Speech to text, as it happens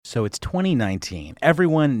So it's 2019.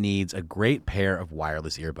 Everyone needs a great pair of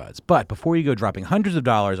wireless earbuds. But before you go dropping hundreds of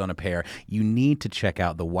dollars on a pair, you need to check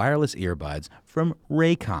out the wireless earbuds from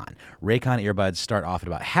Raycon. Raycon earbuds start off at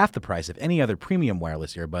about half the price of any other premium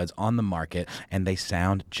wireless earbuds on the market, and they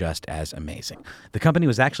sound just as amazing. The company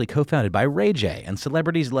was actually co-founded by Ray J, and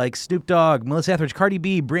celebrities like Snoop Dogg, Melissa Etheridge, Cardi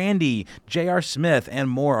B, Brandy, J.R. Smith, and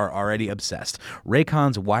more are already obsessed.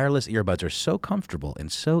 Raycon's wireless earbuds are so comfortable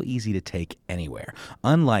and so easy to take anywhere.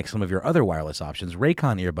 Unlike some of your other wireless options,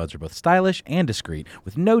 Raycon earbuds are both stylish and discreet,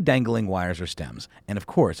 with no dangling wires or stems. And of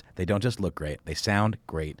course, they don't just look great, they sound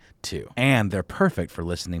great too. And they're perfect for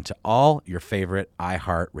listening to all your favorite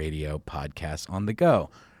iHeartRadio podcasts on the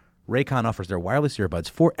go. Raycon offers their wireless earbuds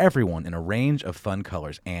for everyone in a range of fun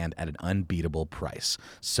colors and at an unbeatable price.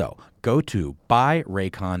 So go to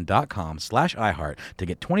buyraycon.com/iHeart to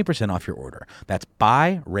get 20% off your order. That's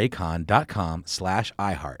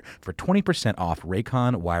buyraycon.com/iHeart for 20% off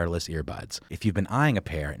Raycon wireless earbuds. If you've been eyeing a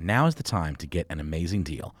pair, now is the time to get an amazing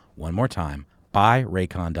deal. One more time,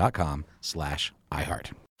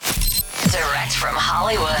 buyraycon.com/iHeart. Direct from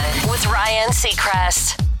Hollywood with Ryan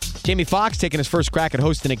Seacrest. Jamie Foxx taking his first crack at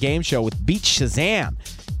hosting a game show with Beat Shazam.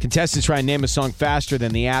 Contestants try and name a song faster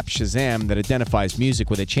than the app Shazam that identifies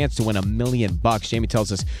music with a chance to win $1 million. Jamie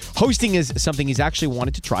tells us hosting is something he's actually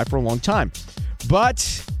wanted to try for a long time.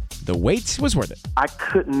 But the wait was worth it. I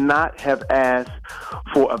could not have asked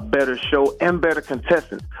for a better show and better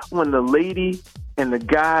contestants. When the lady and the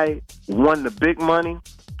guy won the big money,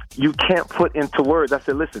 you can't put into words. I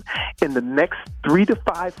said, listen, in the next 3 to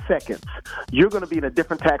 5 seconds, you're going to be in a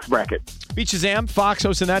different tax bracket. Beat Shazam, Fox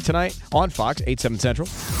hosting that tonight on Fox, 8, 7 Central.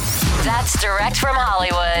 That's direct from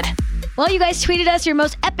Hollywood. Well, you guys tweeted us your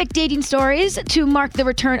most epic dating stories to mark the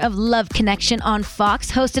return of Love Connection on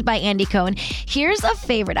Fox, hosted by Andy Cohen. Here's a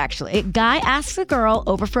favorite, actually. A guy asks a girl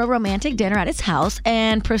over for a romantic dinner at his house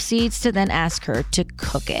and proceeds to then ask her to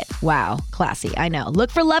cook it. Wow, classy, I know.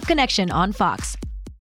 Look for Love Connection on Fox.